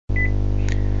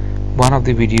one of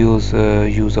the videos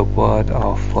use a word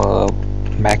of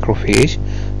macrophage.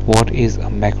 What is a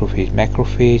macrophage?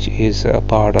 Macrophage is a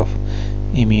part of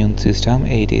immune system.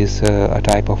 It is a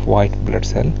type of white blood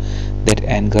cell that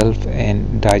engulf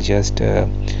and digest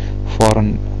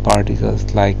foreign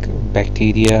particles like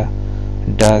bacteria,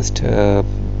 dust,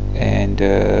 and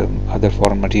other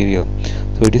foreign material.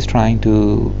 So it is trying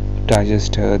to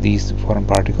digest these foreign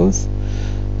particles.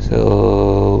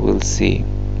 So we'll see.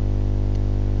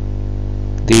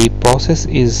 The process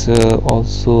is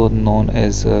also known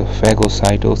as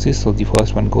phagocytosis. So the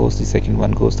first one goes, the second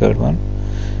one goes, third one,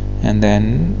 and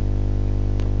then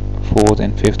fourth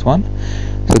and fifth one.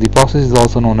 So the process is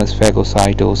also known as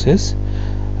phagocytosis.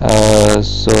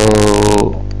 So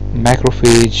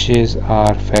macrophages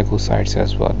are phagocytes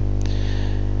as well.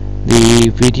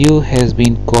 The video has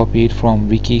been copied from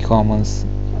Wikicommons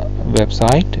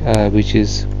website, which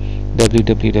is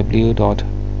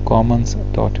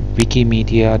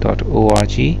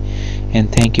www.commons.wikimedia.org, and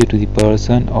thank you to the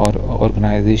person or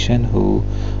organization who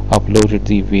uploaded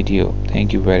the video.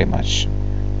 Thank you very much.